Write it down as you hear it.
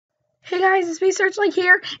Hey guys, it's me, Searchlight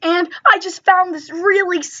here, and I just found this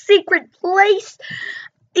really secret place.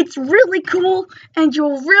 It's really cool, and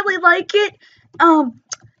you'll really like it. You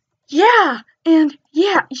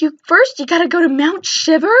gotta go to Mount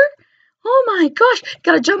Shiver. Oh my gosh, you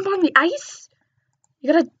gotta jump on the ice.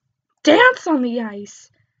 You gotta dance on the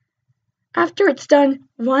ice. After it's done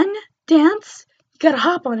one dance, you gotta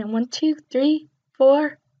hop on it. 1, 2, 3,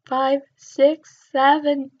 4, 5, 6,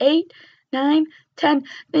 7, 8, 9, 10.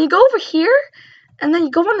 Then you go over here, and then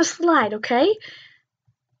you go on the slide, okay?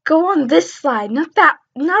 Go on this slide, not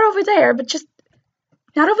over there, but just,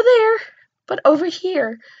 not over there, but over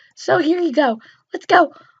here. So here you go. Let's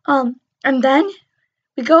go. And then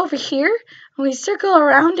we go over here, and we circle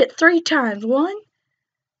around it 3 times. 1,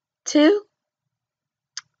 2,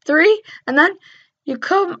 3, and then you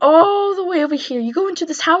come all the way over here. You go into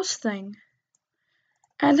this house thing,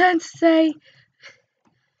 and then say,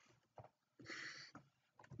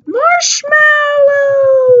 marshmallows!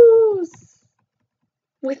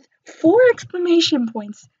 With 4 exclamation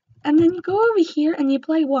points. And then you go over here and you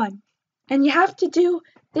play 1. And you have to do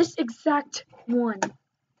this exact one.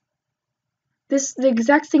 The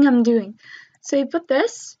exact thing I'm doing. So you put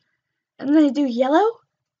this, and then you do yellow,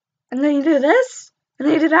 and then you do this, and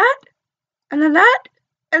then you do that, and then that,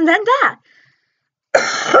 and then that.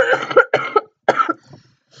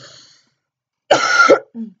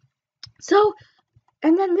 So,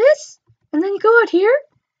 and then this, and then you go out here,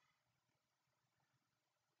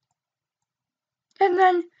 and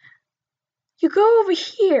then you go over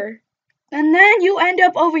here, and then you end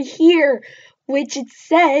up over here, which it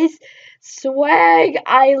says Swag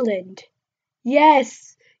Island.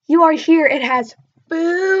 Yes, you are here. It has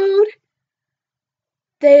food,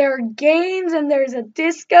 there are games, and there's a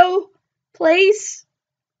disco place.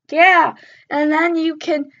 Yeah, and then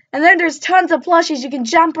there's tons of plushies you can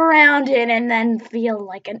jump around in and then feel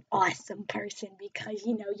like an awesome person because,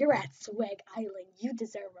 you're at Swag Island. You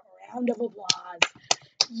deserve a round of applause.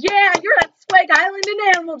 Yeah, you're at Swag Island in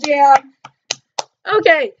Animal Jam.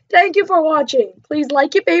 Okay, thank you for watching. Please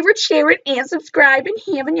like your favorite, share it, and subscribe, and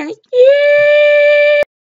have a nice day.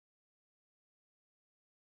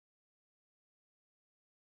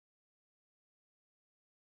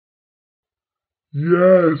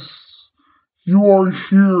 Yes, you are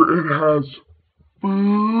here. It has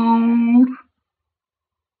food,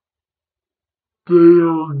 there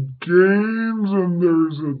are games, and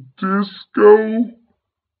there's a disco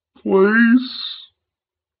place.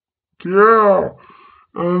 Yeah,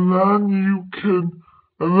 and then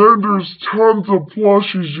there's tons of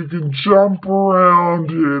plushies you can jump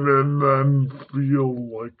around in and then feel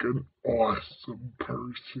like an awesome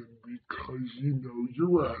person because,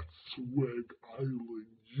 you're at Swag Island.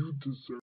 You deserve